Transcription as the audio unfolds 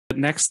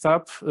Next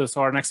up,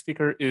 so our next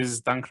speaker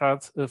is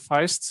Dankrad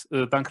Feist.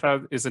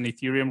 Dankrad is an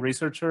Ethereum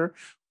researcher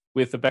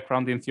with a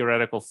background in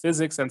theoretical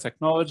physics and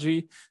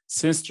technology.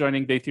 Since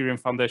joining the Ethereum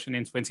Foundation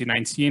in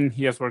 2019,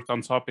 he has worked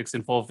on topics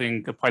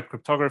involving applied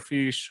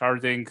cryptography,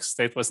 sharding,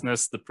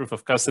 statelessness, the proof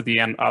of custody,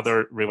 and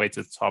other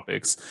related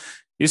topics.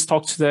 His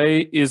talk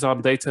today is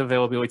on data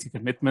availability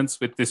commitments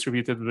with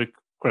distributed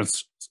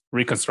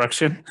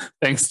reconstruction,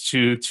 thanks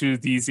to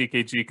these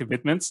KZG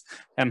commitments,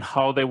 and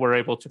how they were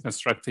able to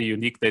construct a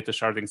unique data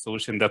sharding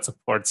solution that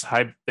supports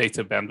high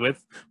data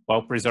bandwidth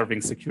while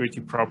preserving security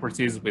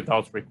properties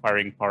without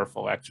requiring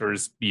powerful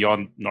actors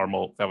beyond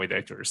normal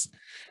validators.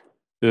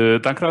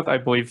 Dankrad, I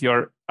believe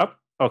you're up.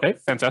 Okay,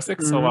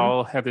 fantastic. So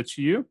I'll hand it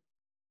to you.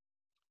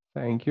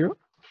 Thank you.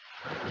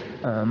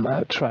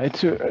 I'll try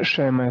to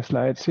share my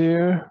slides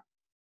here.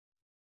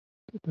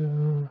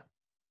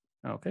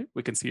 Okay,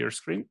 we can see your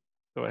screen.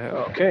 Go ahead.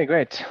 Okay,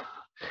 great.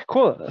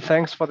 Cool.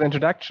 Thanks for the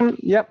introduction.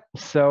 Yep.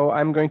 So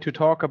I'm going to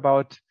talk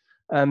about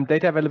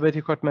data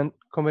availability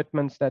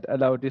commitments that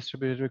allow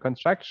distributed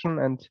reconstruction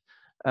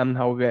and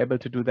how we're able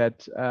to do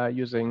that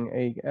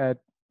using a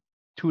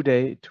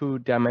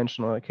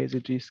two-dimensional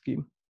KZG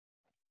scheme.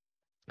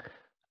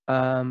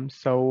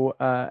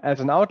 As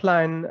an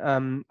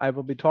outline, I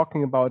will be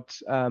talking about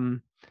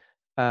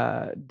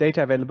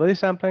data availability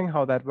sampling,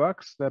 how that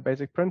works, the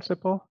basic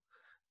principle.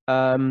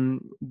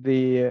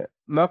 The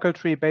Merkle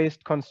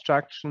tree-based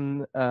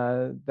construction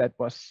that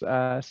was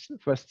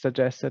first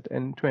suggested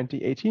in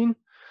 2018,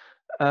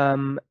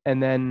 and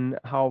then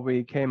how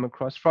we came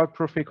across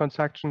fraud-proof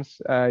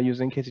reconstructions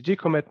using KZG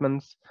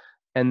commitments,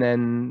 and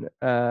then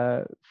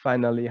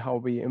finally how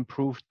we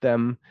improved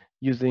them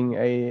using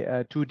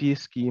a 2D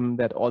scheme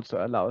that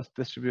also allows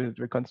distributed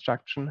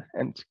reconstruction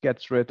and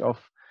gets rid of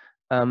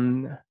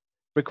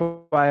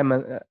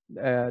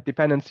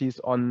dependencies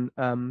on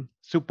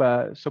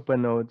super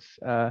nodes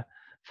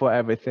for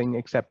everything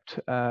except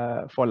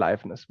for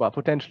liveness. Well,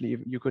 potentially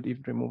you could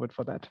even remove it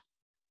for that.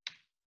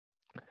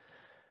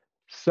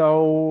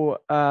 So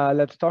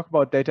let's talk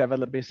about data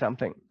availability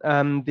sampling.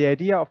 The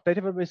idea of data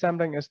availability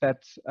sampling is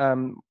that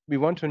we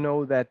want to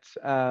know that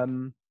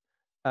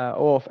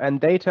OAuth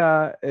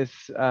data is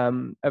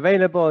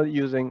available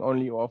using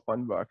only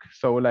OAuth work.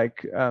 So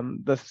like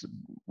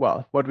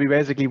what we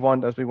basically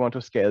want is we want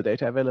to scale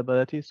data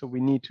availability. So we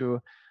need to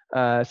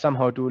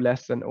somehow do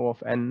less than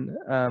OAuth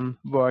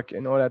work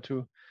in order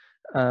to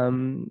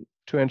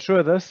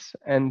ensure this.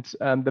 And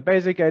the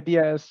basic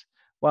idea is,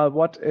 well,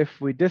 what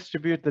if we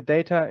distribute the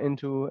data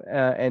into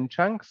n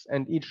chunks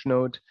and each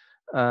node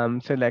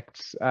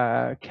selects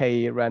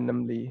k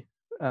randomly,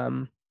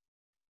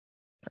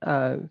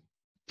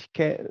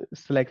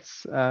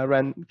 selects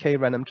k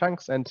random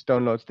chunks and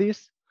downloads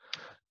these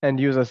and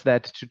uses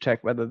that to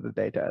check whether the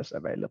data is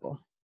available.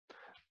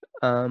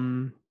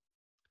 And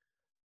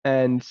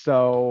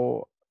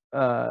so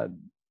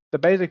the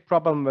basic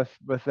problem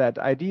with that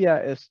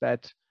idea is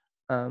that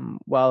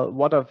well,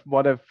 what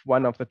if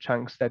one of the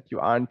chunks that you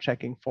aren't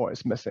checking for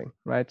is missing,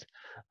 right?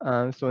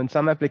 So in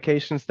some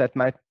applications that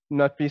might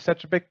not be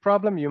such a big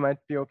problem. You might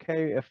be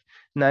okay if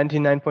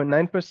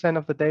 99.9%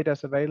 of the data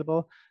is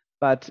available.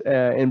 But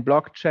in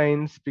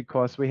blockchains,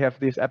 because we have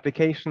these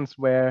applications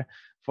where,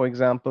 for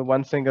example,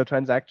 one single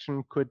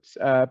transaction could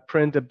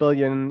print 1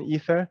 billion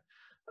Ether,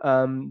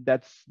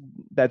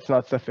 that's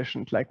not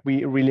sufficient. Like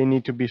we really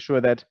need to be sure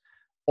that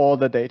all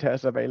the data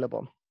is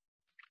available.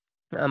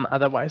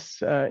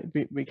 Otherwise,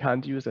 we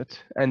can't use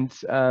it. And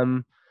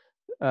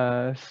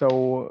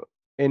so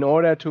in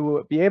order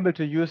to be able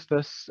to use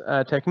this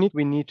technique,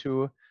 we need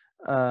to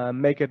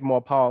make it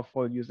more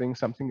powerful using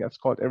something that's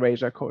called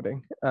erasure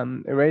coding.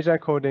 Erasure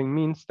coding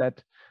means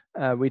that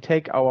we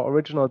take our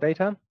original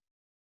data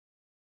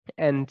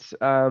and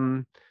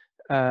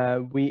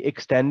we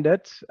extend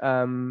it,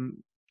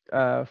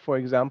 for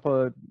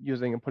example,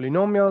 using a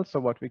polynomial. So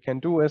what we can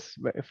do is,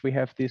 if we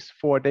have these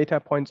 4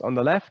 data points on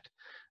the left,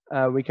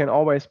 we can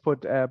always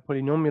put a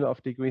polynomial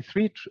of degree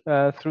 3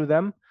 through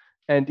them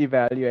and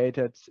evaluate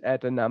it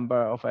at a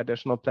number of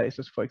additional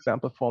places, for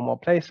example, 4 more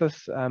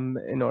places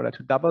in order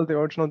to double the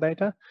original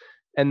data.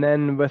 And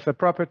then with the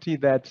property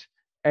that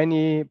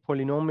any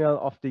polynomial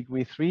of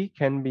degree 3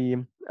 can be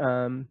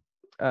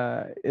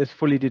is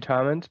fully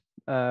determined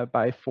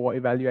by 4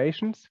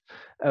 evaluations.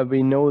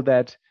 We know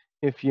that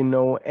if you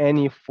know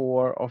any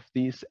 4 of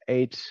these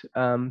 8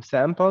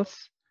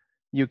 samples,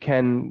 you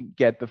can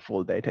get the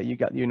full data.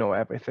 You know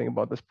everything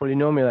about this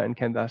polynomial and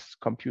can thus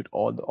compute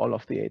all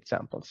of the 8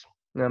 samples.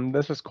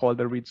 This is called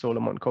the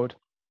Reed-Solomon code.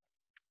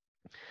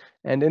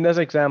 And in this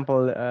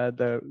example,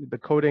 the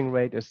coding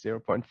rate is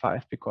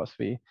 0.5 because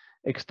we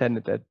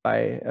extended it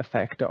by a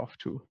factor of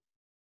 2.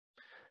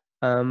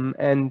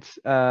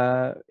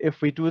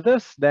 If we do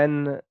this,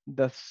 then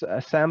this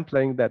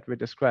sampling that we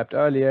described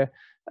earlier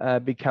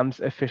becomes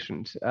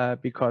efficient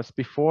because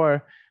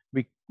before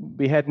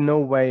we had no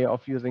way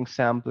of using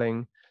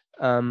sampling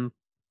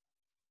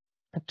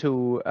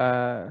to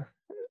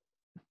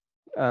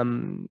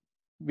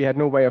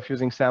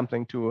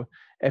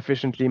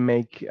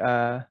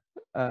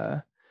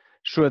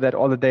sure that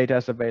all the data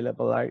is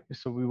available. Like,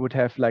 so we would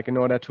have, like, in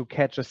order to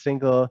catch a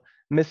single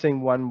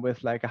missing one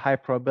with like a high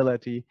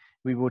probability,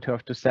 we would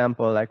have to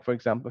sample, like, for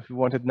example, if we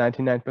wanted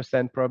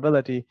 99%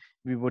 probability,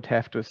 we would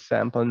have to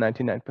sample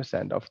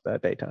 99% of the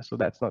data. So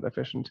that's not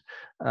efficient.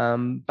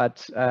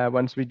 But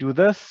once we do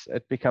this,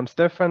 it becomes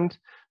different.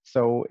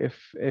 So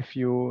if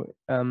you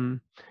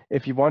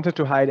wanted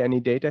to hide any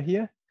data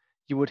here,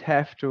 you would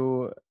have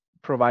to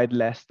provide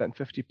less than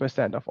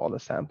 50% of all the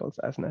samples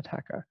as an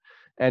attacker.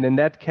 And in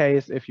that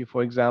case, if you,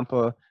 for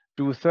example,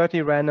 do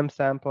 30 random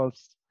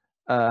samples,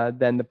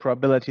 then the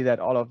probability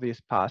that all of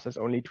these pass is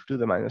only 2 to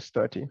the minus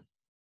 30.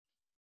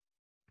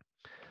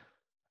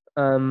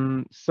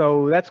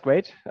 So that's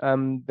great.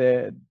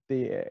 The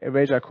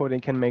erasure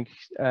coding can make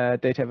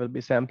data will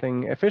be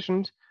sampling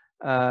efficient,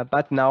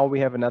 but now we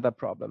have another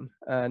problem.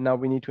 Now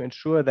we need to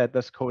ensure that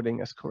this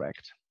coding is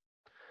correct.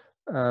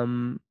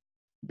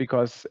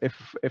 Because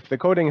if the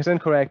coding is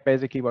incorrect,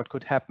 basically what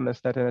could happen is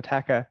that an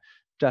attacker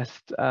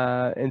just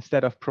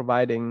instead of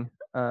providing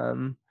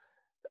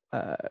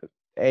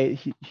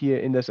here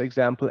in this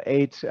example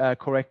 8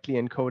 correctly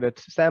encoded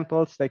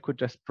samples, they could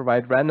just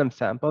provide random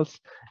samples,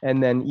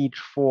 and then each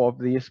 4 of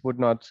these would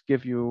not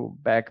give you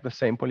back the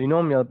same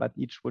polynomial, but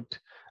each would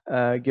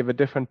give a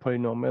different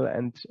polynomial,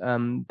 and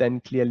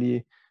then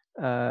clearly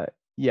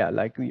yeah,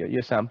 like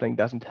your sampling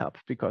doesn't help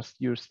because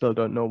you still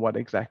don't know what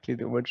exactly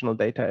the original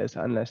data is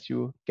unless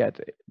you get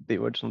the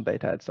original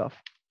data itself.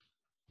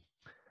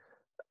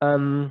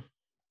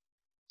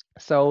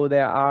 So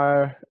there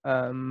are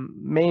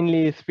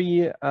mainly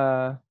 3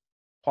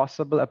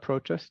 possible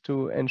approaches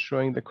to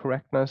ensuring the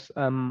correctness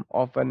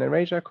of an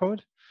erasure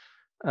code.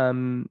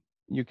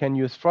 You can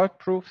use fraud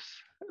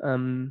proofs.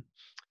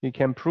 You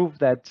can prove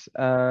that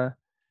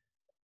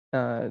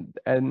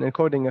an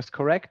encoding is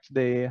correct.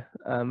 They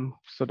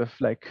sort of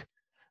like,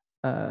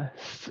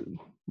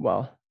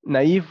 well,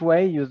 naive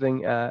way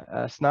using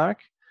a snark,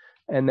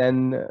 and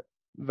then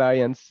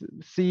variant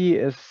C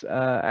is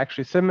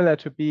actually similar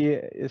to B.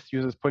 It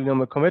uses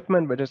polynomial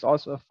commitment, which is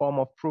also a form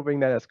of proving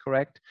that it's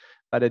correct,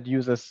 but it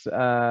uses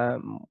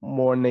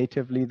more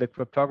natively the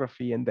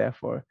cryptography and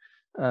therefore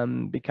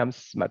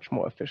becomes much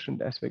more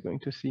efficient, as we're going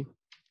to see.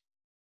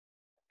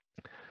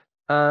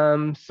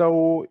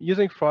 So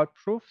using fraud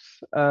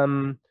proofs,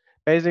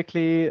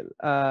 basically,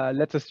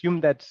 let's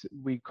assume that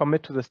we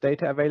commit to this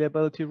data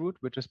availability root,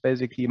 which is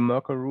basically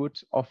Merkle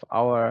root of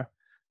our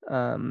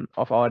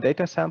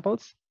data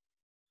samples.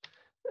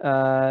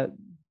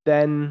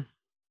 Then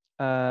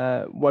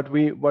what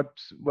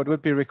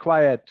would be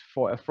required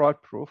for a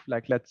fraud proof,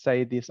 like let's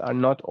say these are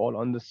not all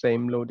on the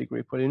same low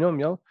degree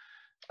polynomial,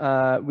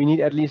 we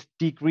need at least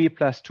degree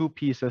plus 2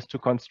 pieces to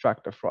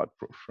construct a fraud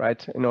proof,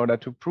 right? In order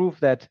to prove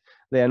that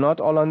they are not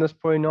all on this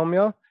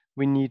polynomial,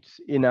 we need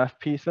enough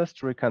pieces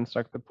to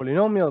reconstruct the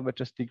polynomial,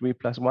 which is degree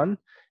plus 1,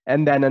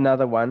 and then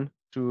another one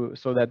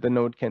so that the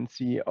node can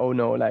see, oh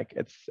no, like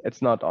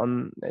it's not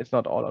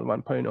all on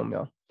one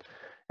polynomial.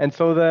 And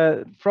so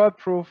the fraud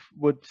proof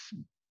would,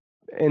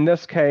 in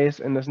this case,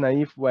 in this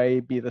naive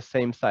way, be the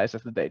same size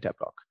as the data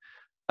block.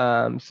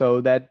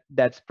 So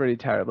that's pretty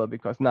terrible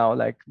because now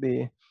like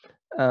the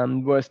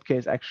worst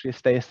case actually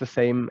stays the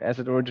same as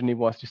it originally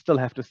was. You still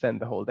have to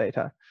send the whole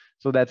data.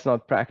 So that's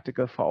not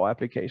practical for our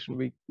application.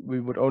 We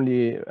would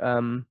only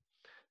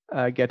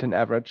get an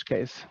average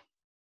case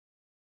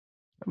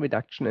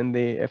reduction in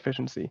the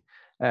efficiency,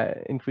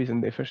 increase in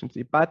the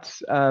efficiency. But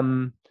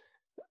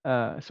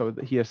so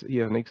here's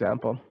an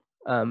example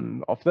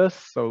of this.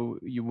 So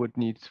you would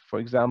need, for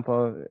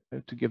example,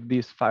 to give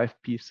these 5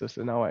 pieces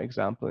in our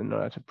example in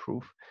order to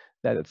prove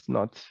that it's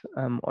not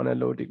on a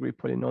low degree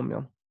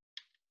polynomial.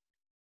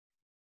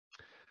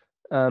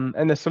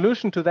 And the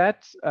solution to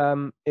that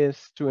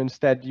is to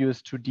instead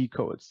use 2D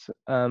codes.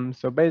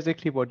 So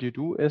basically what you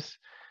do is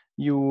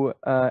you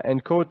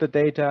encode the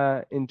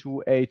data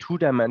into a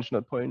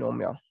 2-dimensional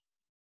polynomial.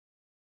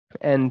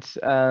 And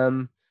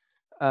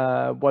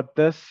what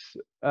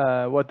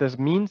this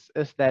means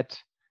is that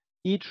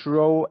each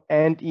row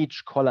and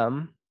each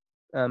column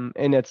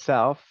in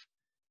itself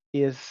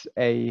is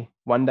a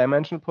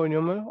 1-dimensional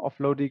polynomial of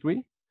low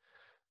degree.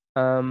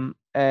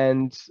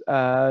 And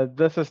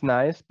this is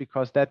nice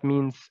because that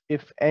means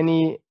if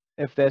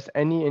there's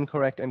any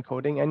incorrect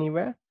encoding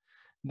anywhere,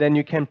 then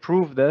you can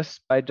prove this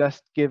by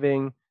just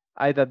giving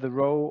either the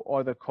row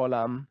or the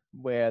column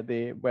where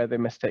the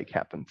mistake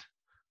happened.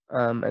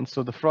 And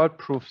so the fraud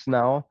proofs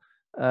now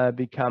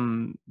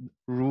become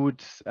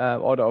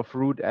order of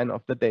root n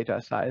of the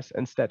data size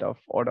instead of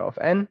order of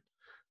n,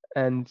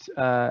 and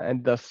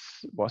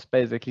this was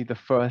basically the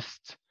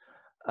first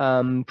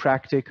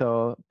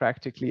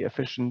practically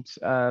efficient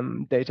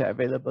data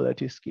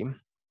availability scheme.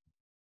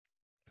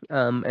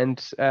 And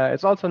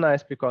it's also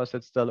nice because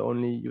it still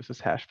only uses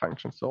hash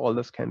functions. So all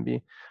this can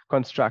be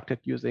constructed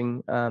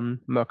using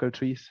Merkle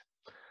trees.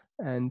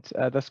 And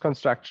this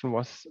construction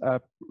was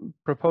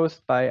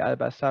proposed by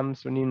Al-Bassam,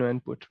 Sonino,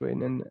 and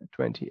Boutwin in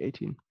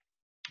 2018.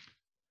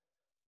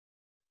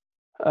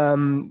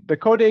 The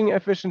coding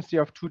efficiency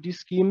of 2D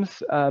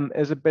schemes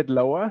is a bit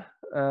lower,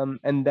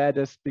 and that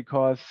is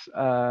because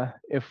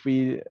if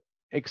we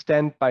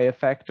extend by a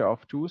factor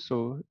of 2,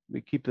 so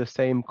we keep the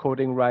same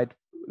coding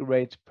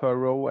rate per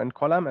row and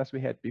column as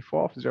we had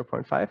before of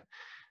 0.5,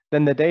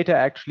 then the data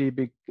actually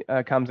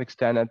becomes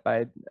extended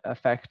by a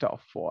factor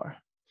of 4.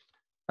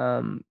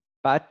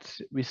 But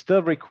we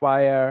still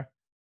require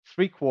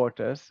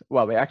 3/4.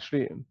 Well,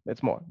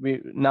 it's more.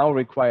 We now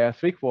require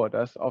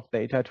 3/4 of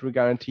data to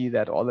guarantee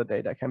that all the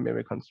data can be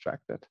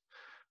reconstructed.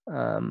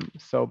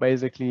 So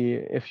basically,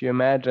 if you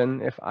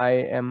imagine if I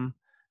am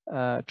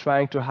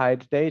trying to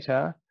hide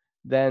data,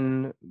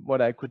 then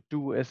what I could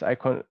do is I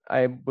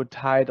would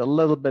hide a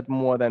little bit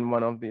more than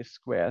one of these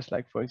squares,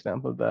 like for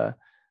example, the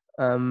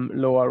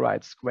lower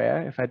right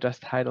square. If I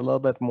just hide a little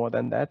bit more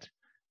than that,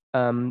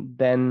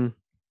 then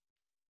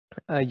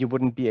you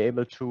wouldn't be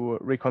able to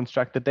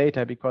reconstruct the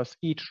data because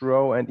each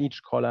row and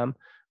each column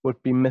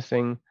would be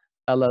missing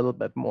a little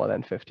bit more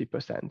than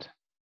 50%.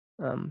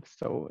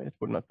 So it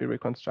would not be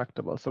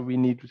reconstructible. So we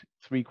need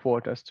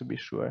 3/4 to be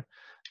sure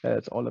that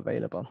it's all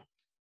available.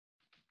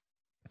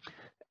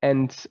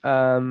 And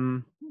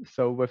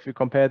so if we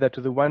compare that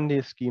to the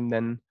 1D scheme,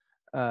 then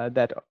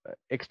that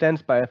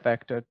extends by a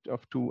factor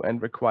of 2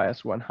 and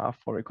requires 1/2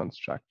 for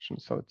reconstruction.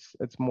 So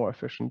it's more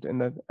efficient in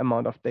the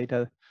amount of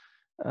data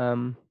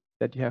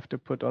that you have to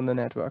put on the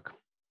network.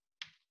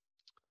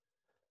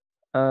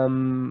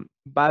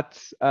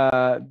 But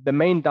the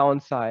main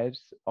downside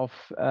of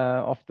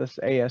this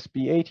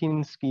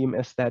ASB18 scheme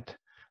is that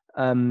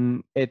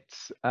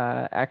it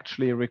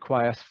actually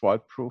requires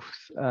fault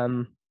proofs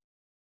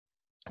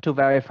to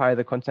verify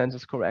the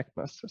consensus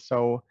correctness.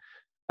 So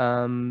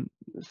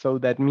so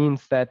that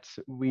means that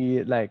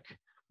we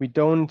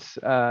don't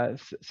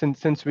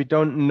since we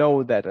don't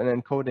know that an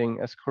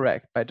encoding is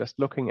correct by just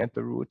looking at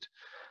the root.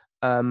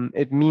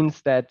 It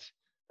means that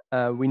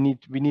we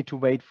need to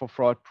wait for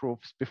fraud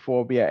proofs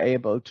before we are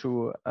able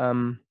to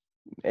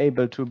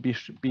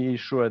be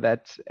sure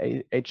that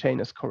a chain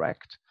is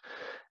correct,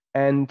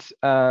 and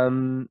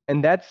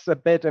that's a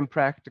bit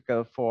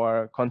impractical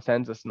for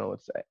consensus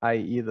nodes,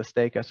 i.e. the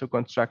stakers who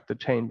construct the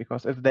chain,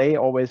 because if they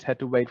always had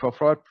to wait for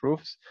fraud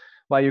proofs,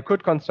 well, you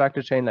could construct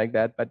a chain like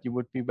that, but you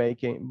would be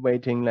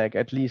waiting like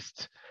at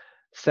least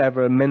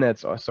several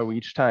minutes or so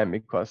each time,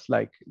 because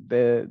like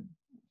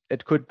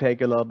it could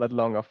take a little bit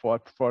longer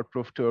for fraud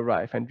proof to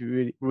arrive, and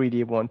you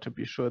really want to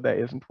be sure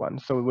there isn't one.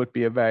 So it would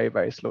be a very,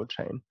 very slow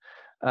chain.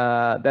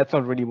 That's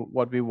not really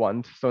what we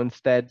want. So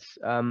instead,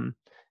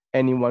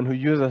 anyone who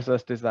uses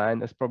this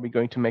design is probably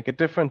going to make a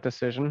different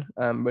decision,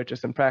 which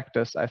is in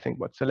practice, I think,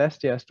 what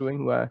Celestia is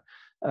doing, where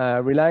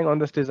relying on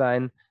this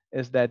design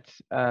is that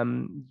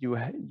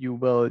you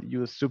will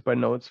use super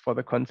nodes for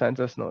the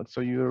consensus nodes. So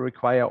you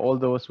require all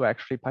those who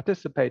actually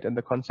participate in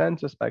the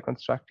consensus by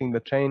constructing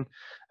the chain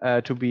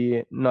to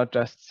be not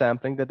just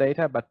sampling the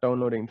data, but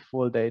downloading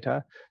full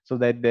data so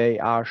that they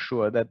are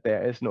sure that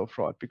there is no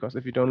fraud. Because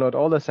if you download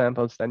all the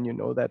samples, then you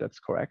know that it's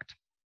correct.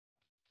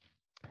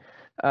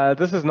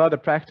 This is not a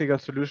practical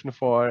solution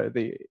for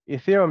the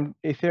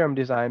Ethereum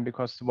design,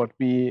 because what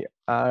we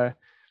are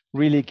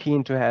really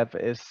keen to have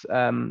is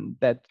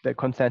that the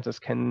consensus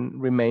can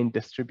remain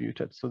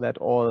distributed, so that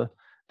all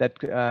that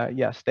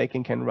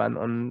staking can run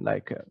on,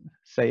 like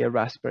say a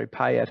Raspberry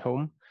Pi at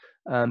home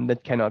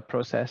that cannot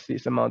process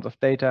these amounts of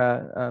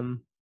data,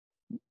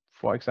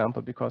 for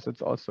example, because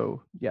it's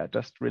also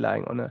just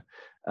relying on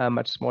a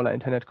much smaller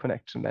internet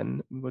connection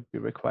than would be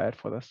required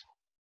for this.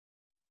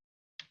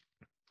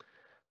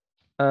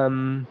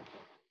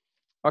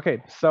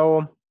 Okay,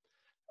 so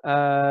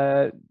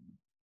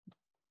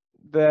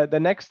the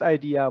next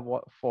idea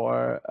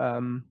for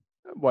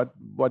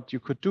what you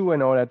could do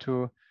in order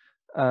to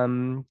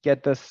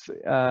get this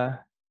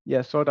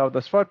sort out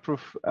this fraud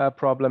proof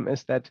problem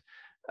is that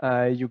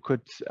you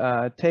could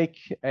take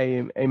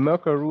a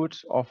Merkle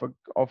root of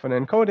an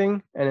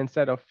encoding, and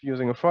instead of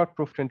using a fraud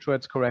proof to ensure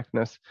its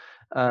correctness,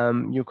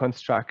 you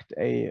construct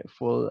a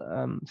full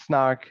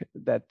snark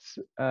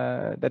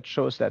that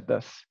shows that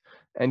this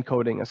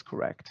encoding is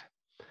correct.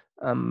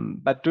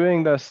 But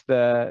doing this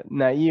the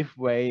naive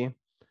way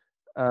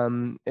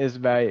is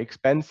very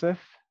expensive,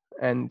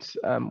 and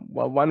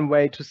well, one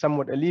way to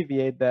somewhat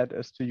alleviate that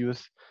is to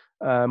use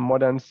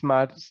modern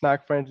smart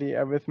snark-friendly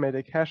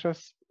arithmetic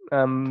hashes,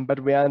 but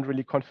we aren't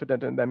really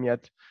confident in them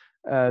yet.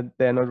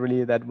 They're not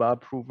really that well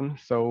proven,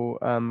 so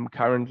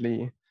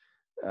currently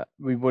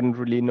we wouldn't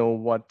really know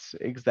what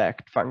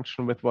exact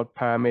function with what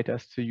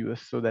parameters to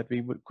use, so that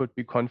we could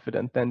be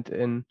confident that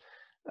in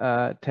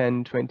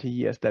 10-20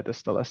 years that is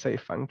still a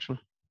safe function.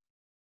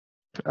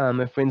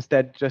 If we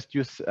instead just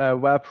use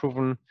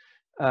well-proven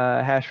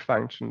hash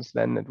functions,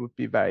 then it would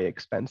be very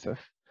expensive.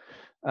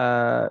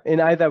 In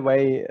either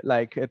way,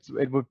 like it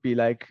would be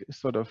like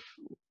sort of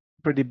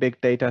pretty big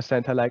data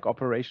center like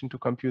operation to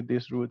compute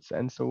these roots,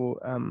 and so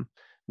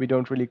we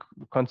don't really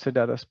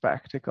consider this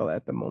practical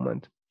at the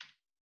moment.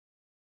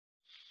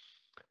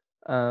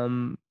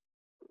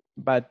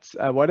 But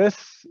what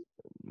is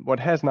what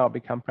has now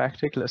become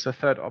practical is a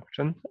third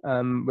option,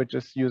 which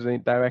is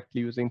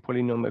directly using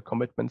polynomial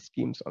commitment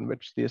schemes on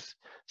which these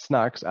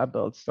snarks are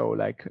built. So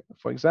like,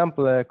 for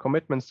example, a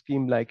commitment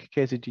scheme like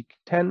KZG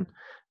 10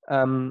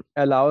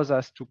 allows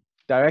us to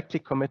directly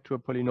commit to a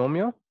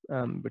polynomial,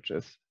 which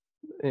is,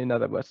 in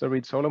other words, the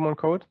Reed-Solomon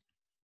code.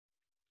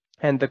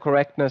 And the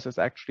correctness is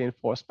actually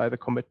enforced by the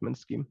commitment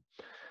scheme.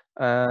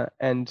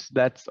 And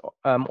that's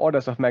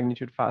orders of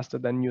magnitude faster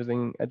than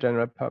using a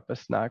general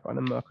purpose snark on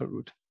a Merkle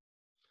root.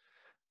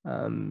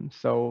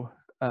 So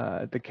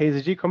the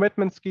KZG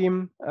commitment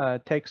scheme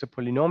takes a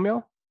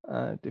polynomial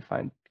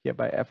defined here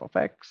by f of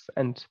x,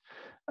 and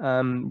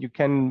you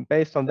can,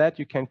 based on that,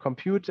 you can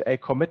compute a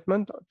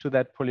commitment to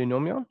that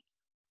polynomial.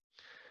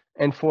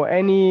 And for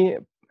any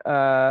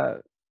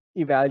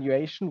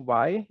evaluation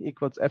y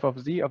equals f of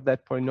z of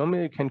that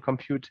polynomial, you can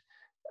compute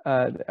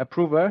a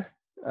prover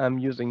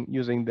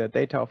using the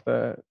data of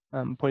the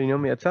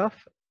polynomial itself,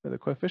 the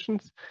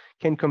coefficients,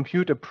 can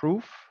compute a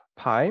proof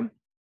pi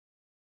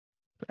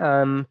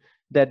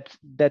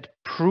that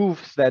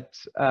proves that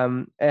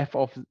f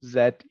of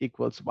z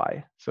equals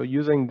y. So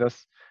using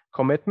this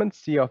commitment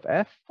c of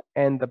f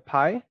and the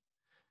pi,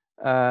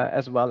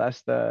 as well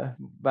as the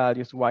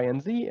values y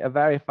and z, a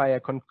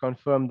verifier can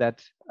confirm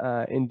that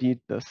indeed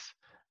this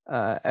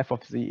f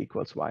of z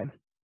equals y.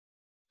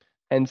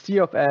 And c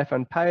of f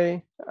and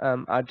pi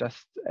are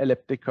just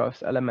elliptic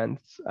curves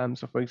elements.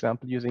 So for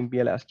example, using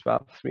BLS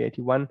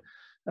 12381,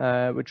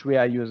 which we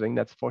are using,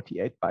 that's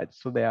 48 bytes.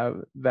 So they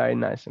are very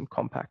nice and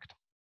compact.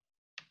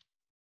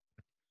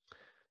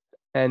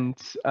 And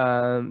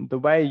the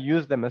way you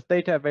use them as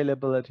data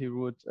availability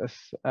routes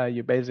is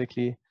you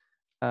basically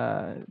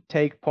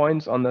take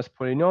points on this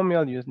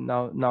polynomial. You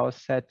now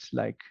set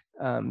like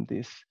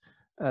these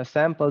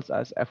samples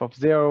as f of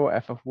 0,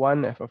 f of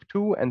 1, f of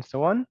 2, and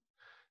so on.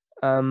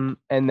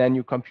 And then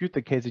you compute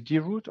the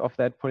KZG root of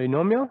that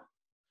polynomial.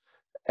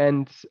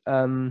 And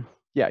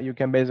yeah, you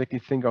can basically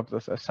think of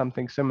this as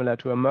something similar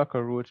to a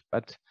Merkle root,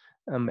 but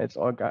it's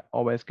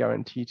always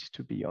guaranteed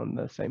to be on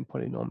the same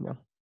polynomial.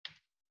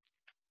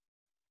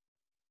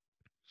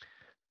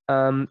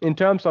 In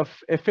terms of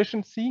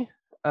efficiency,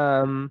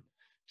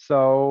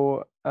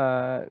 so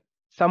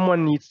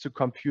someone needs to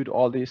compute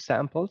all these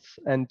samples,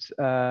 and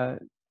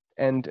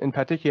in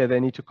particular, they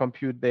need to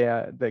compute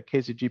the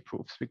KZG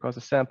proofs, because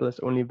a sample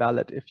is only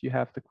valid if you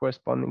have the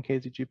corresponding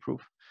KZG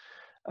proof.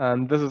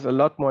 This is a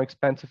lot more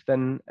expensive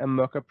than a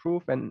Merkle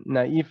proof, and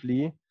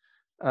naively,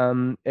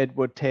 it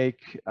would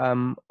take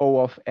O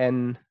of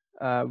n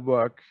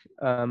work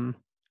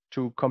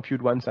to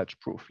compute one such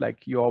proof.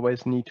 Like you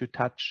always need to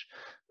touch,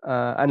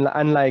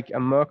 unlike a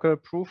Merkle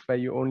proof where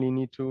you only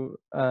need to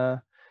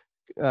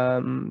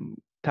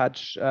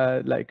touch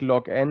like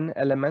log n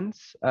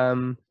elements.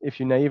 If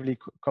you naively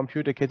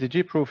compute a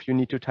KZG proof, you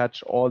need to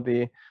touch all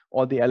the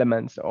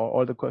elements or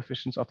all the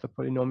coefficients of the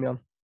polynomial.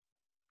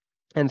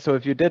 And so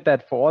if you did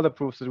that for all the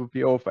proofs, it would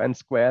be O of n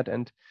squared,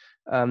 and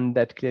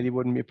that clearly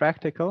wouldn't be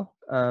practical.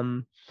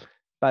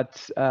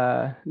 But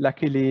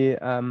luckily,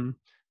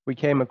 we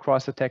came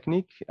across a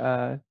technique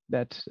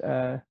that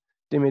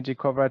Dmitry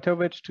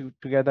Kovratovic,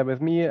 together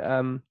with me,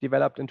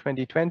 developed in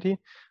 2020,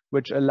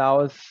 which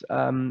allows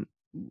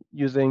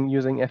using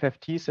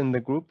FFTs in the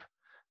group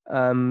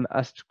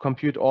us to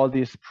compute all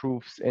these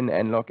proofs in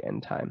n log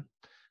n time.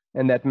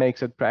 And that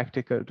makes it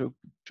practical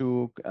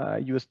to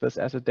use this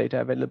as a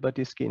data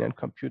availability scheme and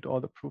compute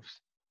all the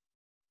proofs.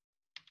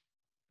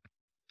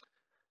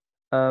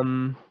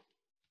 Now,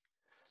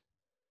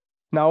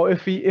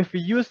 if we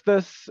use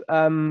this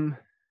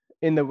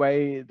in the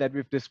way that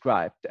we've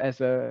described as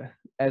a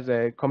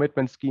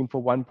commitment scheme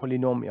for one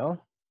polynomial,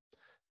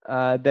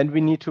 then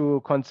we need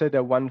to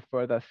consider one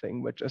further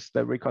thing, which is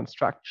the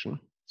reconstruction.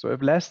 So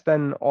if less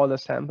than all the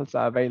samples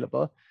are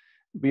available,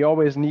 we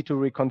always need to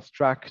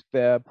reconstruct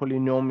the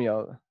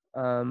polynomial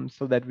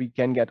so that we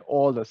can get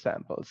all the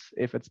samples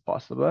if it's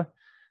possible.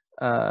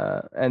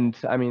 And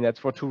I mean, that's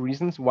for two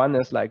reasons. One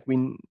is like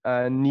we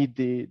need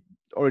the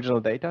original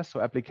data, so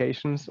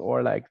applications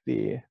or like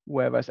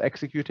whoever's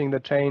executing the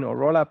chain or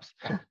rollups,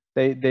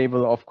 they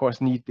will of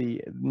course need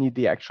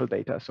the actual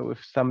data. So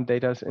if some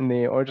data in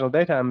the original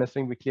data are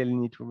missing, we clearly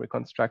need to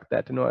reconstruct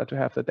that in order to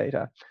have the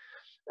data.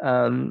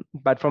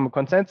 But from a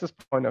consensus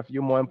point of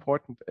view, more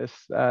important is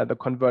the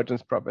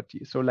convergence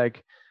property. So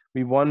like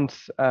we want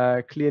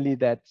clearly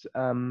that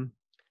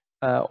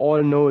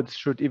all nodes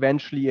should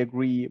eventually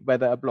agree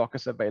whether a block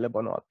is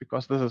available or not,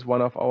 because this is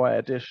one of our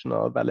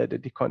additional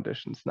validity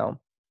conditions now.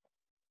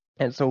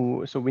 And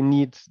so we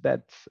need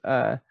that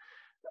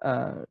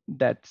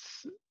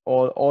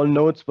all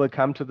nodes will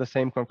come to the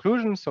same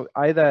conclusion. So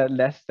either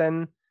less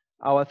than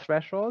our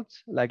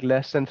thresholds, like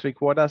less than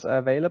 3/4 are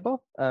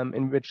available,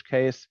 in which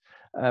case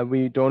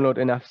we don't load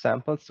enough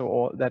samples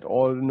so that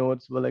all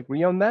nodes will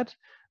agree on that.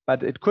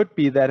 But it could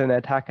be that an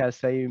attacker,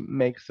 say,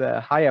 makes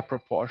a higher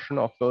proportion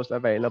of those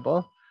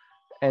available.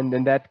 And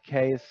in that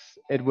case,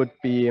 it would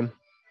be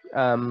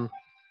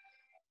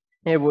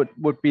there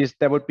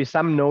would be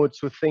some nodes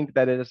who think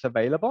that it is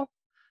available,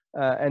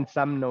 and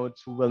some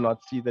nodes who will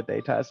not see the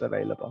data as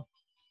available.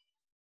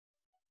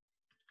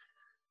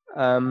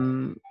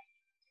 And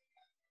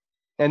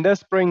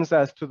this brings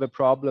us to the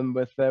problem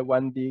with the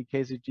 1D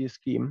KZG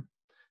scheme.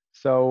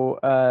 So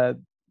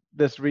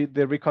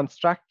the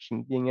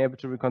reconstruction, being able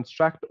to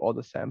reconstruct all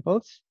the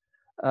samples,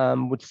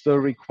 would still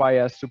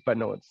require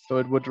supernodes. So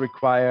it would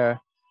require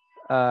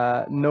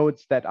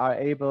nodes that are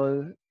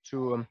able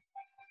to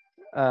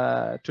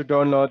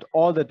download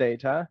all the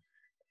data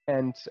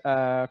and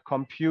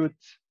compute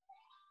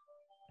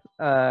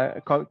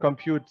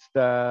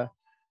the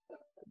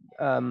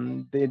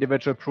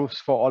individual proofs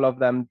for all of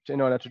them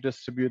in order to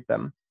distribute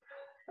them.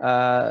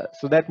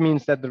 So that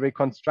means that the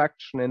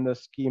reconstruction in the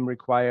scheme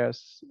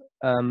requires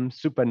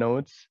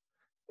supernodes,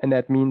 and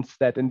that means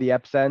that in the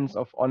absence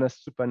of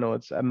honest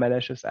supernodes, a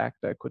malicious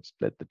actor could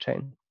split the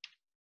chain.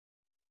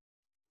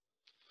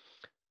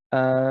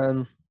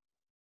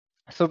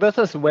 So this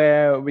is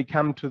where we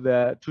come to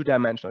the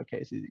two-dimensional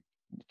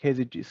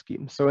KZG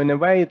scheme. So in a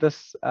way,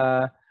 this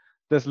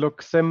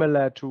looks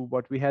similar to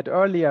what we had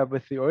earlier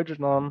with the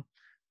original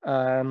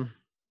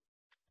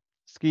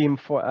scheme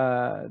for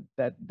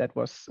that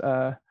was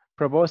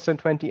proposed in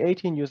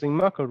 2018 using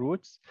Merkle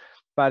roots,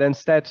 but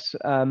instead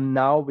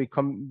now we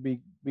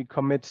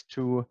commit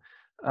to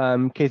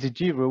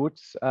KZG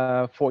roots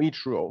for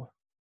each row.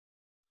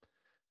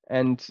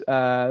 And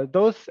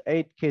those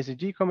 8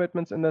 KZG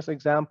commitments in this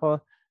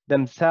example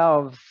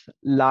themselves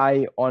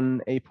lie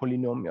on a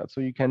polynomial.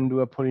 So you can do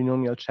a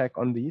polynomial check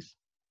on these.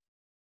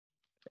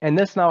 And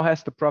this now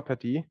has the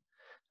property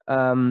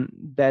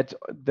that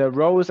the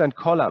rows and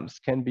columns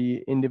can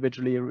be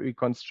individually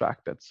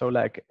reconstructed. So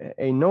like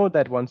a node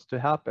that wants to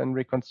help in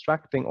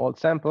reconstructing all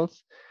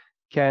samples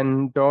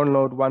can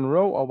download one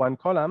row or one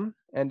column.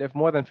 And if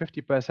more than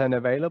 50%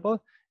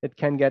 available, it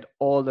can get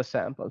all the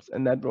samples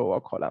in that row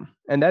or column.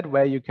 And that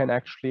way you can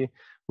actually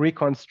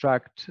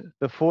reconstruct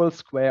the full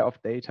square of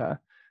data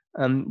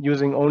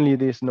using only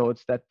these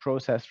nodes that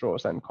process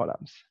rows and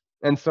columns.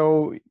 And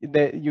so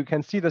you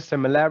can see the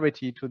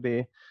similarity to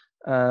the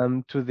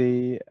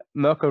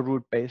Merkle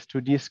root-based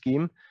 2D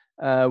scheme,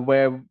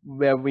 where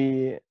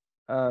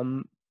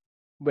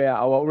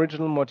our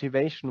original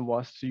motivation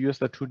was to use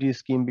the 2D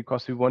scheme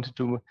because we wanted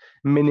to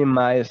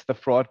minimize the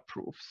fraud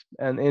proofs.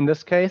 And in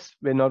this case,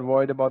 we're not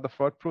worried about the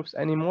fraud proofs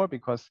anymore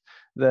because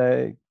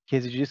the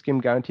KZG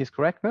scheme guarantees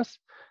correctness.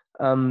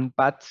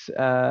 But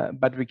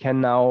we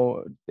can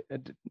now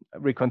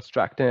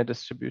reconstruct in a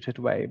distributed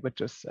way,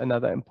 which is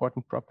another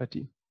important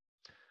property.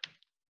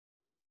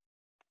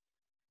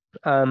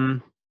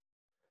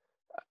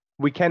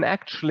 We can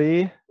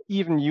actually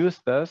even use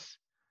this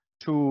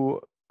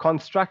to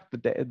construct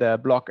the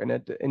block in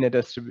a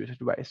distributed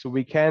way. So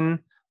we can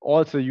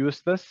also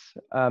use this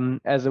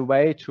as a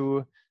way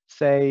to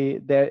say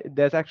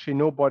there's actually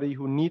nobody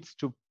who needs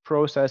to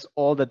process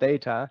all the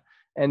data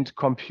and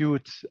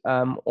compute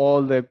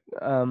all the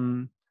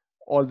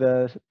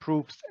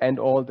proofs and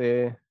all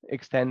the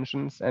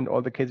extensions and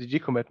all the KZG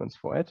commitments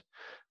for it,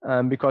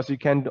 because you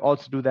can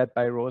also do that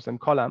by rows and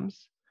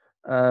columns.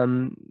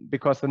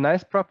 Because the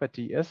nice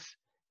property is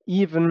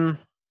even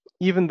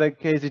the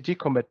KZG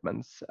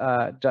commitments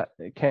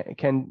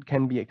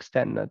can be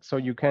extended. So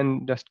you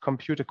can just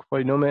compute a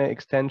polynomial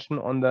extension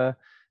on the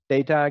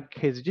data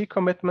KZG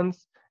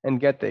commitments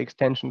and get the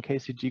extension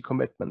KZG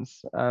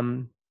commitments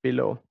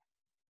below.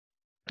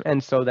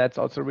 And so that's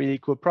also a really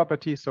cool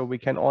property. So we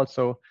can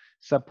also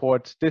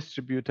support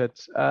distributed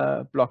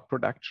block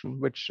production,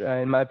 which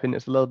in my opinion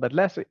is a little bit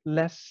less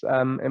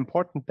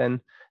important than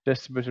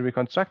distributed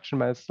reconstruction,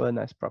 but it's still a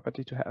nice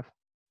property to have.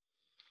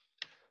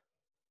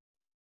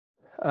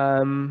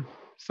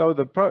 So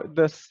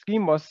the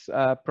scheme was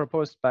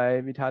proposed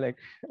by Vitalik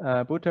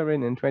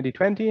Buterin in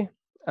 2020.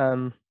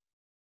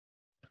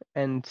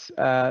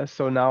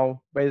 So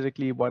now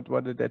basically what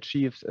it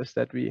achieves is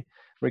that we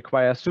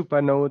require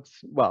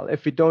supernodes. Well,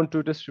 if we don't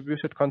do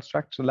distributed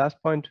construction, last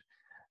point,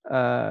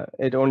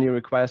 it only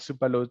requires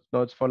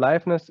supernodes for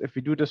liveness. If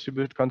we do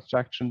distributed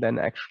construction, then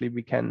actually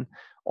we can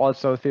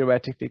also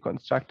theoretically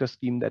construct a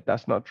scheme that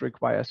does not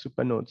require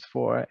supernodes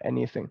for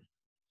anything.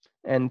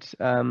 And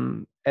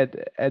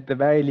at the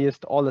very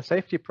least, all the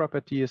safety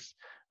properties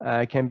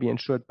can be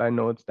ensured by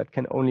nodes that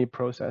can only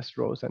process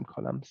rows and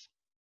columns.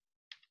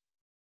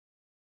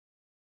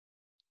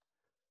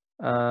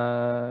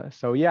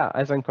 So yeah,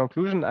 as in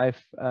conclusion,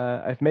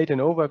 I've made an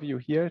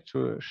overview here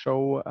to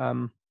show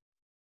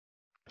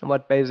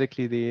what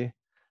basically the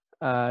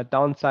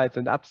downsides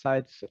and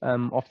upsides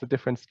of the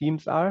different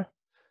schemes are.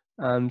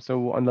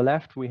 So on the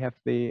left, we have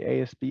the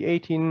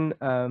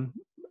ASB18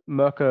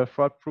 Merkle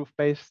fraud-proof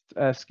based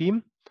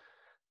scheme.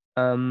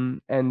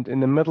 And in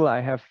the middle,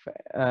 I have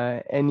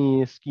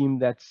any scheme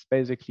that's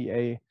basically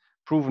a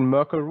proven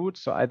Merkle root,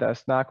 so either a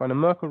snark on a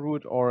Merkle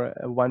root or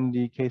a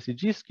 1D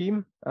KZG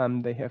scheme.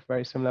 They have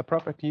very similar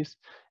properties.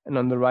 And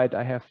on the right,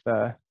 I have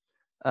the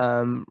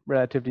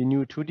relatively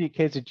new 2D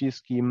KZG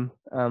scheme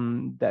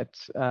that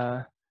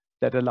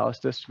allows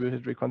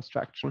distributed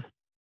reconstruction.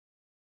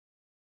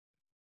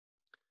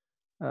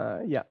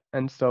 Yeah,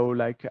 and so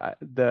like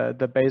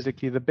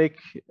basically the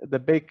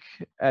big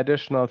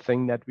additional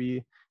thing that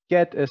we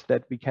get is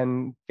that we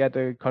can get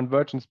a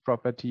convergence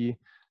property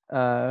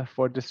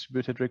for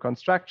distributed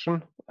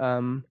reconstruction.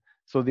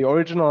 So the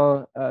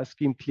original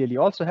scheme clearly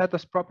also had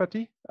this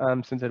property,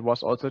 since it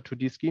was also a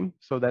 2D scheme.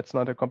 So that's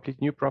not a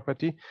complete new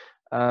property.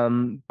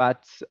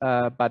 But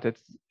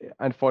it's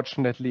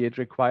unfortunately it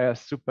requires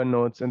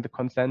supernodes in the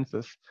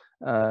consensus,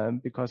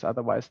 because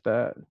otherwise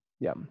the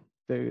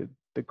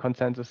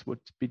consensus would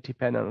be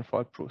dependent on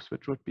fault proofs,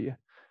 which would be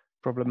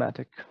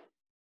problematic.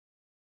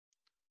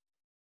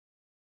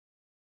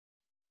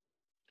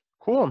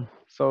 Cool.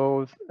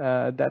 So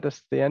that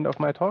is the end of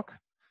my talk.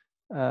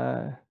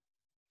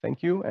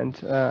 Thank you, and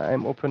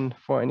I'm open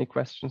for any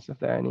questions if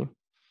there are any.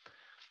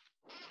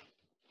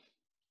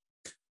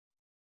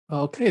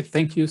 Okay,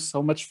 thank you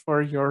so much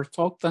for your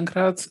talk,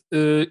 Dankrad.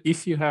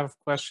 If you have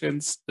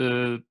questions,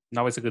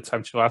 now is a good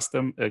time to ask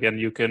them. Again,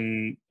 you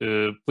can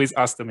please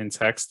ask them in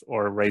text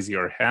or raise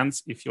your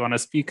hands if you want to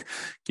speak.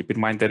 Keep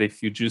in mind that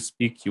if you do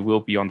speak, you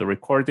will be on the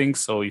recording.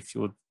 So if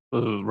you would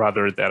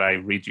rather that I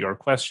read your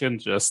question,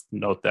 just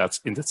note that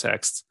in the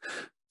text.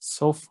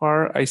 So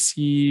far, I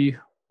see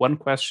one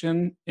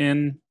question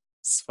in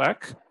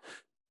Slack,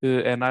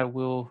 and I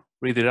will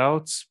read it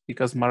out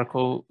because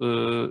Marco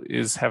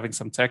is having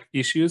some tech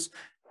issues.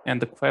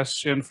 And the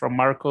question from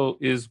Marco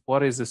is,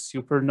 what is a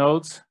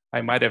supernode?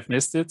 I might have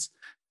missed it.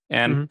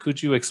 And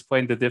could you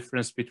explain the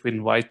difference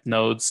between white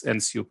nodes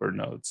and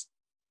supernodes?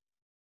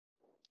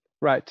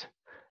 Right.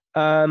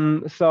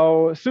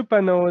 So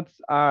supernodes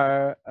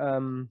are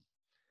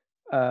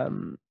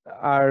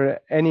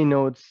any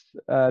nodes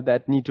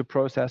that need to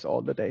process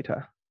all the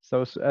data.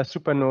 So a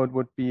supernode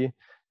would be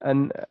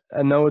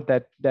a node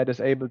that is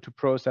able to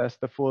process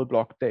the full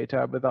block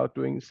data without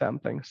doing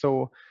sampling.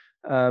 So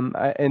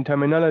in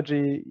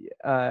terminology,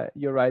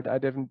 you're right, I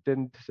didn't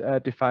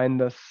define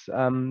this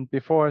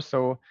before.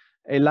 So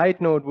a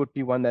light node would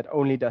be one that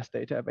only does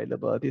data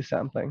availability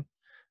sampling.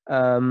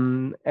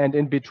 And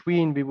in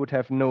between, we would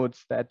have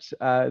nodes that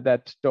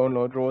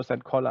download rows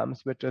and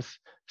columns, which is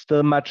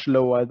still much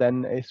lower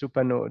than a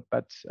supernode,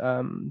 but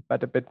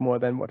a bit more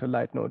than what a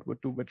light node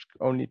would do, which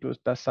only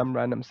does some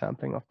random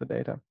sampling of the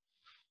data.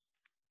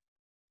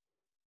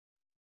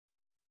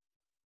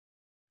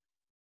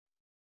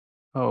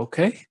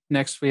 Okay,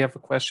 next we have a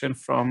question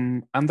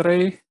from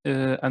Andre.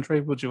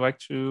 Andre, would you like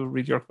to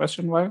read your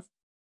question live?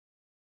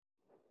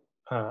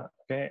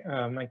 Okay,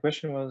 my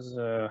question was,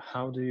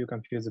 how do you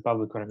compute the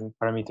public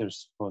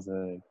parameters for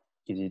the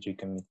KZG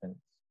commitment?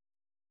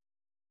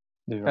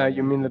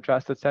 You mean the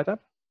trusted setup?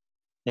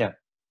 Yeah.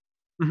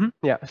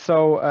 Yeah,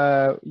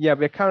 so yeah,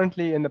 we're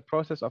currently in the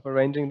process of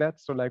arranging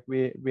that. So like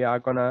we are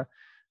gonna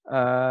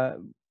have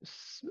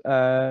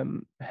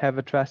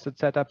a trusted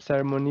setup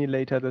ceremony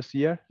later this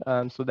year.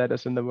 So that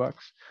is in the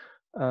works.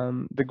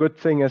 The good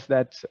thing is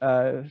that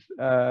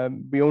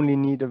we only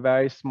need a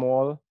very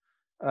small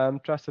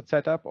trusted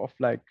setup of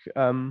like,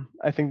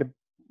 I think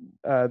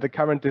the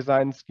current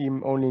design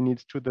scheme only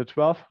needs 2 to the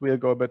 12. We'll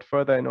go a bit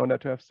further in order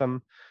to have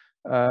some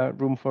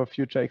room for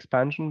future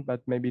expansion,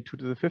 but maybe 2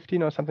 to the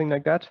 15 or something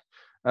like that.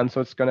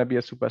 So it's going to be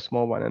a super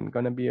small one and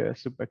going to be a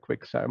super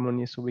quick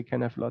ceremony, so we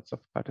can have lots of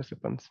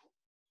participants.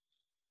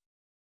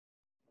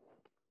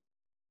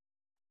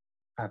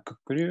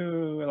 Could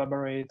you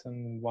elaborate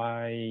on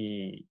why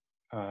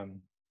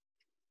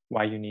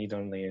you need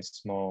only a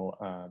small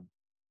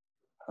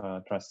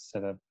trust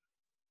setup?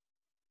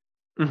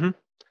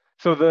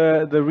 So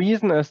the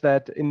reason is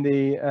that in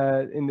the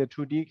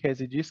 2D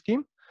KZG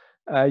scheme,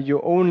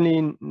 you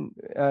only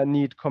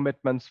need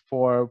commitments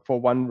for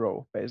one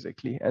row,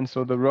 basically. And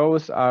so the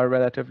rows are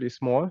relatively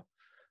small.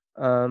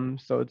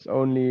 So it's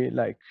only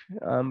like,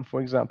 for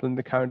example, in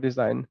the current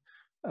design,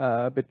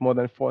 a bit more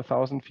than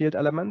 4,000 field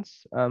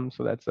elements.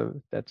 So that's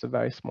a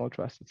very small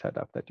trusted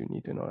setup that you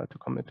need in order to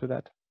commit to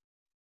that.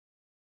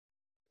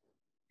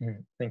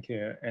 Thank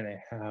you. And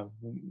I have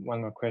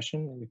one more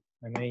question, if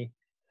I may.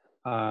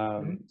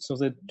 So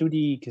the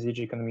 2D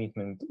KZG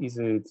commitment, is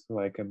it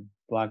like a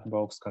black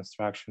box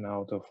construction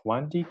out of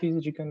 1D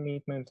KZG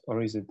commitment,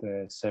 or is it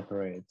a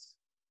separate?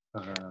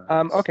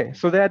 Okay,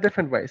 so there are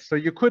different ways. So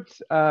you could,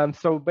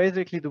 so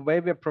basically the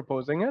way we're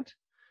proposing it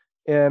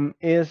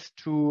is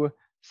to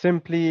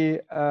simply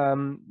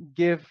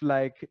give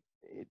like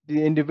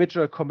the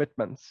individual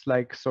commitments.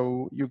 Like,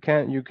 so you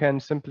can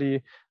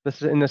simply,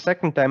 this is in the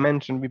second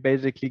dimension, we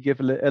basically give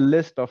a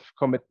list of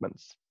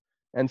commitments.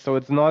 And so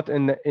it's not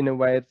in a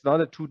way, it's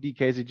not a 2D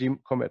KZG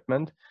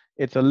commitment,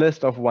 it's a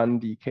list of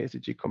 1D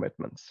KZG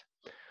commitments.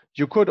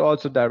 You could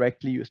also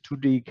directly use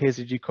 2D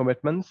KZG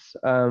commitments,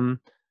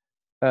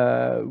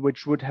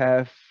 which would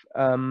have,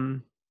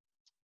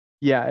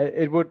 yeah,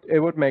 it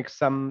would make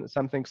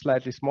something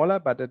slightly smaller,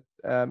 but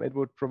it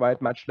would provide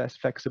much less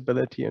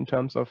flexibility in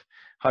terms of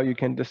how you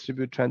can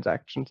distribute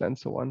transactions and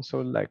so on.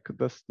 So like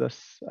this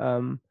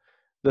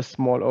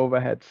small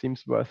overhead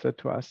seems worth it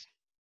to us.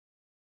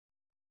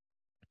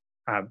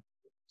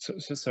 So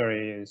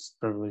sorry, it's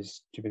probably a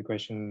stupid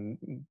question.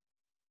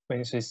 When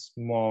you say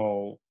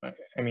small,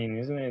 I mean,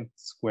 isn't it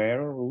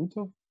square root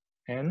of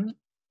n?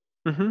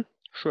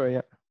 Sure,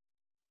 yeah.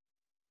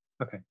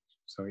 Okay,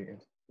 so yeah.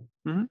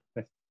 Thank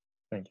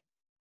you.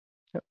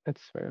 Yeah,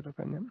 it's square root of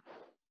n, yeah.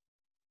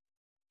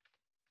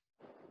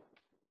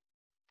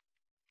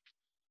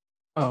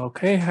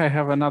 Okay, I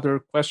have another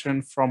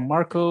question from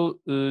Marco.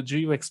 Do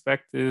you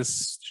expect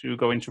this to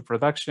go into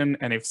production?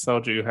 And if so,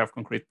 do you have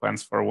concrete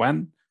plans for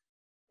when?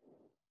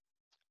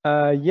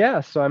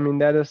 Yeah, so I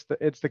mean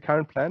it's the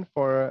current plan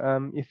for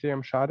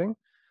Ethereum sharding.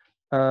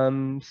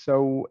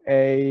 So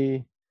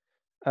a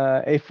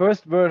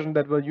first version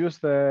that will use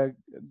the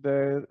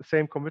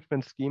same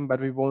commitment scheme, but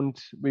we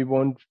won't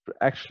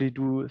actually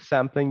do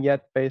sampling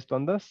yet based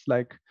on this,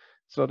 like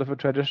sort of a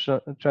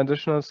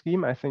transitional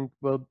scheme. I think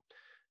will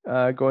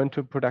go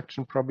into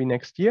production probably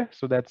next year.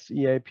 So that's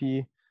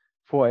EAP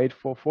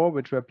 4844,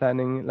 which we're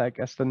planning like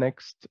as the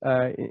next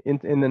in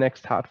the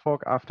next hard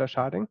fork after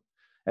sharding,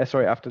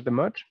 sorry, after the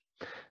merge.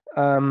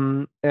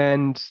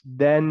 And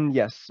then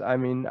yes, I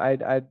mean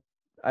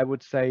I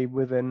would say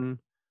within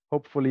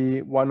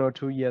hopefully 1 or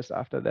 2 years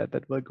after that,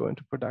 that will go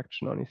into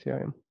production on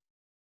Ethereum.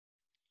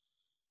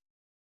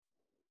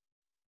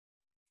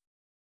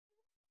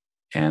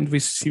 And we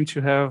seem to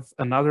have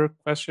another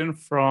question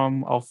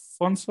from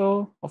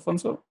Alfonso.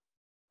 Alfonso?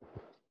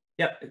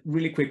 Yeah,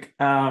 really quick.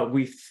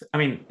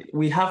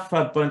 We have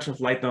a bunch of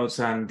light nodes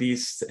and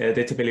these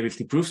data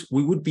availability proofs.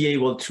 We would be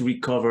able to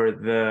recover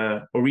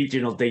the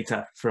original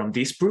data from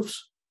these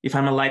proofs. If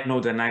I'm a light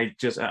node and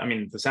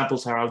the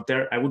samples are out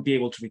there, I would be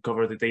able to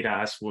recover the data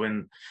as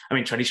when,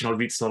 traditional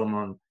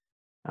Reed-Solomon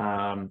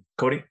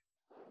coding.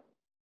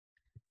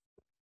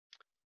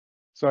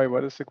 Sorry,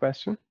 what is the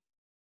question?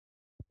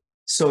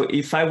 So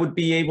if I would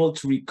be able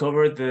to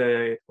recover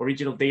the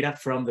original data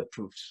from the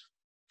proofs,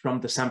 from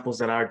the samples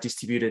that are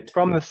distributed.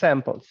 From the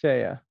samples,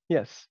 yeah,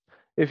 yes.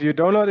 If you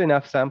download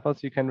enough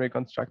samples, you can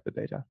reconstruct the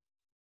data.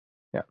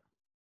 Yeah.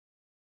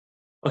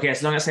 Okay,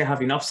 as long as I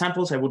have enough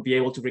samples, I would be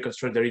able to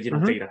reconstruct the original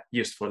data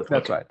used for the.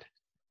 That's right.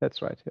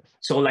 That's right. Yes.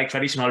 So, like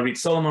traditional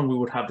Reed-Solomon, we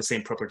would have the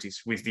same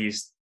properties with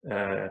these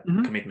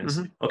commitments.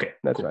 Okay,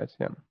 that's cool. right.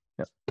 Yeah.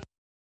 Yeah.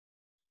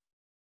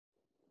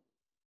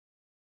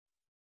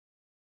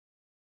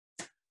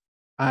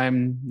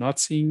 I'm not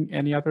seeing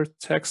any other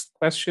text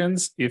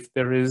questions. If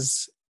there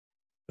is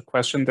a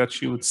question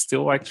that you would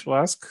still like to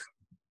ask.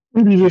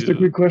 Maybe just a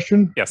quick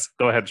question. Yes,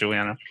 go ahead,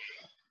 Juliana.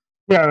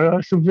 Yeah,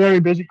 it's a very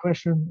basic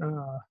question.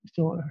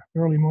 Still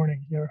early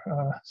morning here,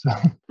 so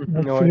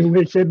not fully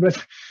awake yet.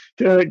 But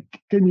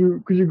could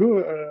you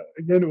go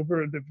again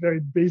over the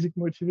very basic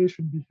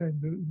motivation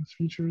behind those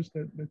features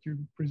that you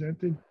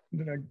presented?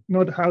 Like,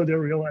 not how they're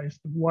realized,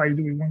 but why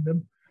do we want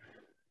them?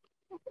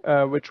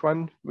 Which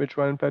one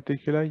in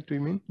particular do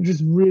you mean?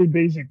 Just really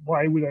basic.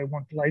 Why would I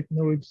want light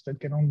nodes that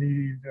can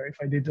only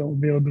verify data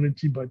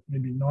availability, but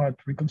maybe not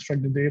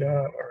reconstruct the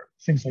data or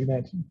things like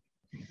that?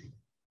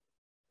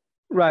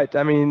 Right.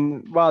 I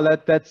mean, well,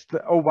 that's the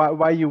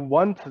why you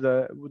want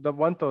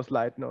want those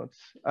light nodes.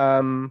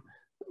 I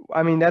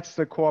mean, that's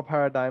the core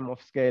paradigm of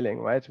scaling,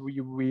 right?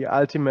 We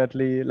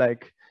ultimately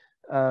like,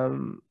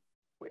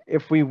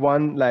 if we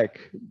want like,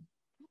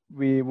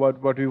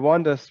 what we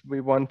want is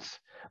we want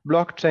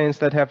blockchains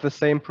that have the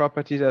same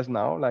properties as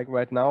now. Like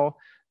right now,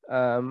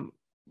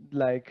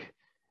 like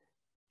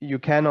you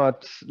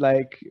cannot,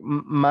 like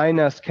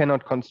miners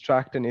cannot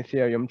construct an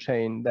Ethereum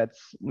chain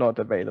that's not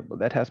available,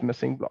 that has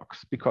missing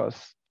blocks,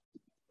 because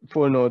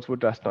full nodes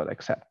would just not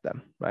accept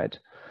them, right?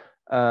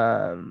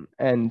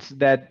 And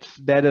that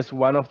is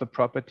one of the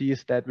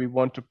properties that we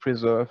want to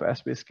preserve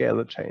as we scale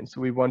the chain.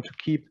 So we want to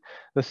keep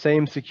the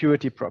same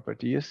security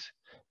properties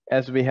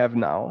as we have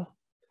now,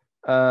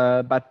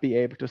 but be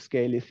able to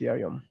scale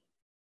Ethereum.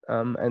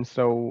 And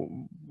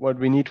so what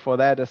we need for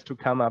that is to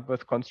come up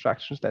with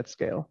constructions that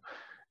scale.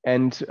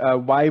 And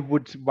why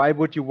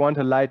would you want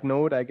a light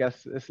node, I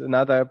guess, is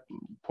another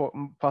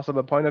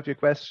possible point of your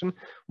question.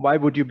 Why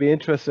would you be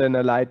interested in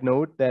a light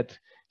node that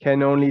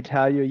can only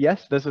tell you,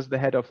 yes, this is the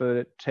head of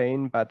the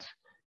chain, but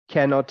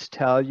cannot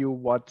tell you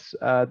what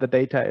the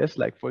data is?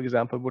 Like, for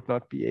example, would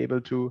not be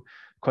able to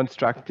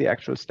construct the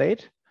actual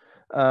state,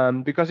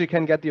 because you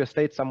can get your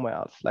state somewhere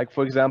else. Like,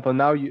 for example,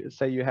 now you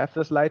say you have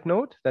this light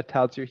node that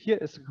tells you here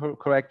is the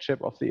correct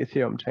chip of the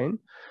Ethereum chain.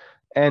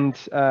 And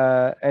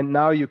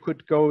now you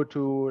could go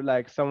to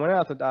like someone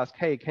else and ask,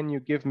 hey, can you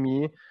give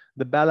me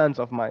the balance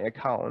of my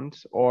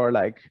account, or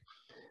like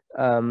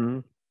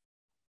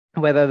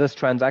whether this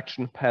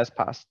transaction has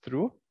passed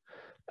through,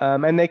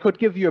 and they could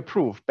give you a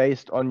proof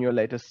based on your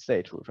latest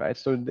state root, right?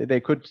 So they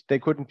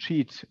couldn't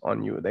cheat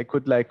on you. They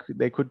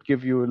could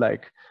give you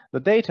like the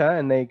data,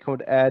 and they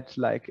could add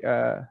like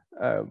a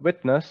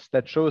witness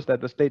that shows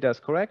that this data is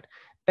correct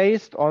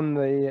based on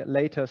the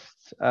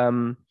latest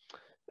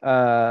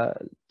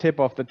tip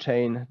of the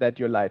chain that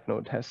your light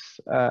node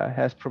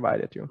has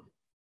provided you.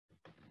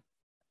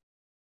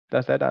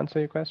 Does that answer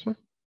your question?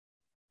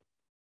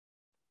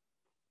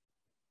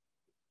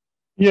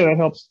 Yeah, that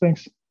helps.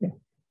 Thanks. Yeah.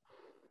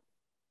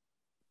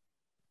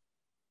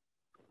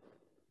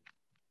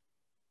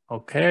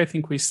 Okay, I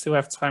think we still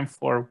have time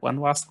for one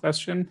last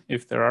question,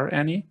 if there are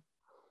any.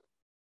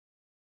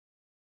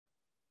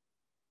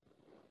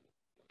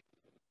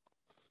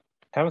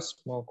 I have a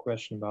small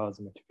question about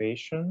the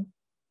motivation.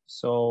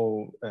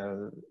 So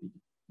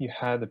you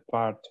had a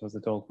part of the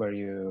talk where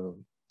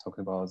you talked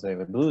about the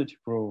availability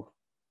proof,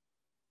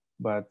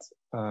 but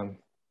I'm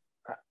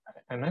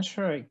not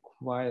sure I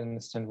quite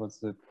understand what's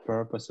the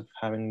purpose of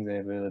having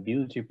the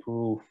availability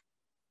proof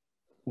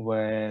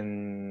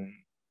when,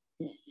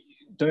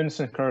 do I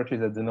understand correctly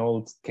that the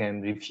node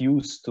can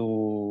refuse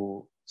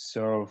to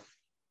serve,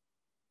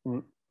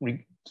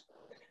 when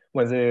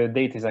the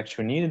data is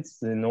actually needed,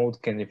 the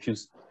node can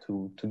refuse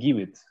to give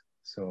it.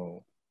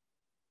 So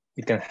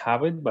it can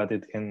have it, but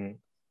it can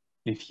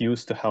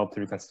refuse to help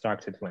to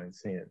reconstruct it when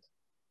it's needed.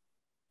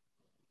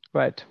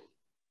 Right.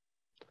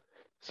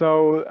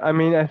 So, I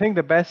mean, I think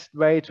the best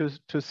way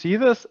to see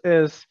this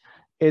is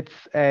it's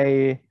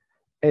a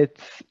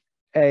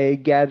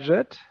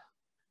gadget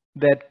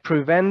that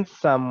prevents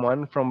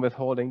someone from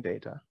withholding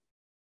data.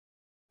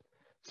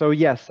 So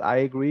yes, I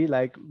agree.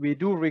 Like we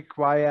do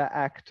require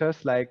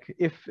actors. Like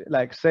if,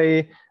 like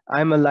say,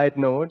 I'm a light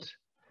node,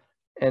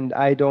 and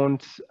I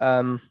don't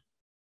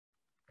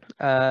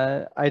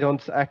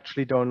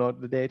actually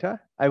download the data.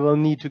 I will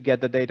need to get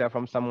the data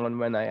from someone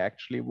when I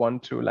actually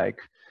want to like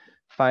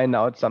find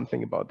out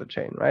something about the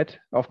chain, right?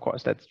 Of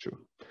course, that's true.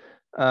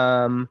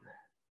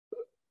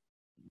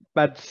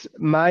 But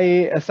my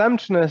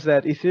assumption is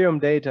that Ethereum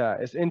data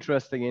is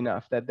interesting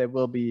enough that there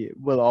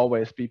will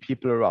always be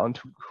people around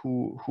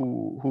who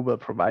will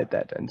provide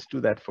that and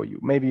do that for you.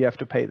 Maybe you have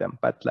to pay them,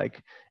 but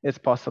like it's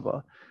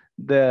possible.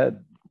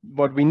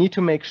 What we need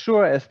to make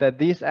sure is that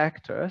these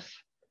actors,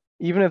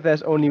 even if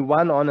there's only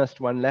one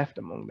honest one left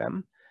among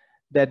them,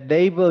 that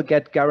they will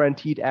get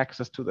guaranteed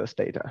access to this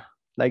data,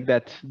 like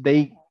that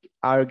they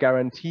are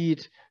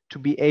guaranteed to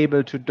be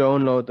able to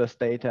download this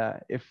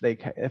data if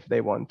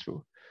they want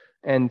to.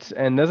 And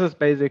this is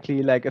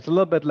basically like, it's a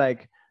little bit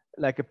like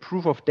a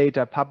proof of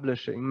data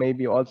publishing,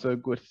 maybe also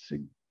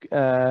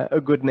a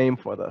good name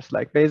for this.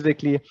 Like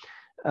basically,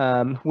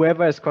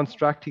 whoever is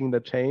constructing the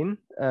chain,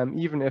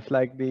 even if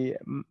like the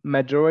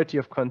majority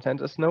of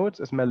consensus nodes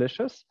is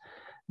malicious,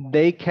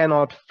 they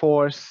cannot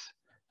force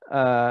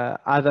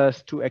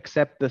others to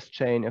accept this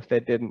chain if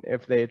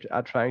they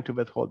are trying to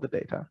withhold the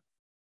data.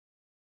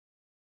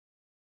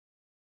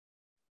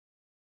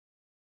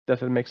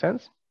 Does it make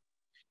sense?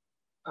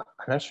 I'm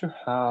not sure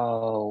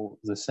how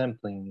the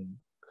sampling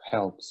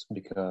helps,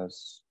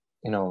 because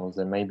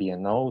there may be a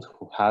node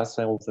who has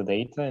all the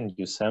data and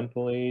you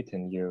sample it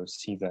and you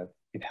see that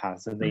it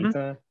has the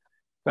data,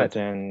 but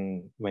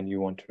then when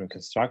you want to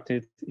reconstruct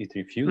it, it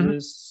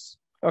refuses.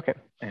 Okay.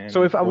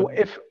 So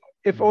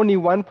if only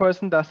one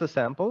person does the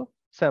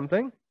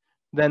sampling,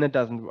 then it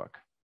doesn't work.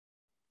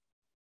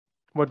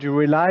 What you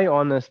rely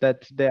on is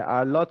that there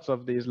are lots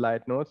of these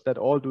light nodes that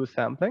all do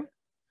sampling.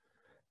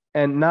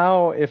 And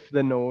now if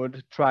the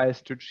node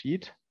tries to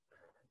cheat,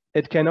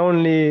 it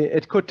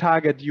could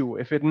target you.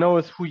 If it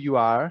knows who you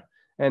are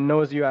and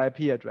knows your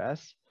IP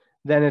address,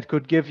 then it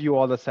could give you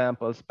all the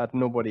samples, but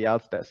nobody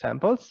else does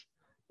samples.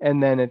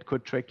 And then it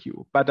could trick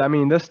you. But I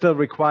mean, this still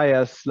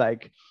requires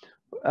like,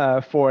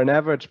 for an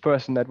average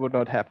person, that would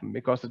not happen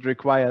because it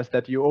requires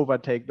that you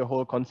overtake the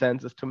whole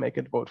consensus to make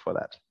it vote for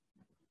that,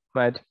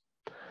 right?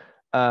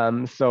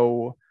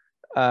 So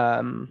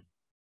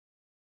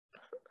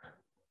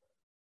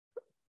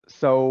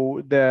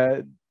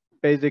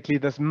basically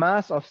this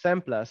mass of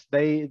samplers,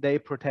 they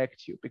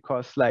protect you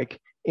because like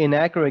in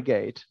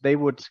aggregate, they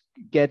would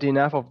get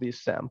enough of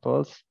these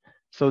samples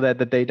so that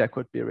the data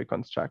could be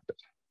reconstructed.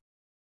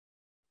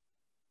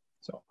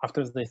 So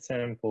after they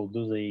sample,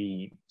 do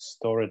they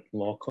store it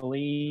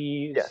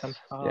locally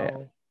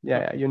somehow?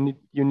 Yeah. You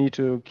need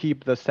to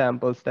keep the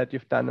samples that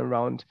you've done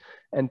around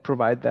and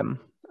provide them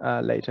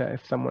later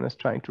if someone is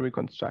trying to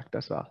reconstruct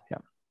as well. Yeah.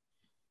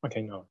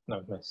 Okay, no,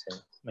 makes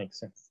sense. Makes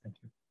sense. Thank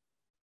you.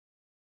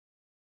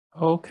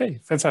 Okay,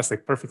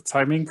 fantastic. Perfect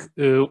timing.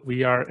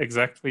 We are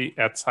exactly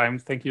at time.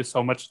 Thank you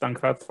so much,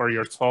 Dankrad, for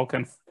your talk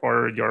and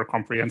for your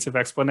comprehensive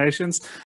explanations.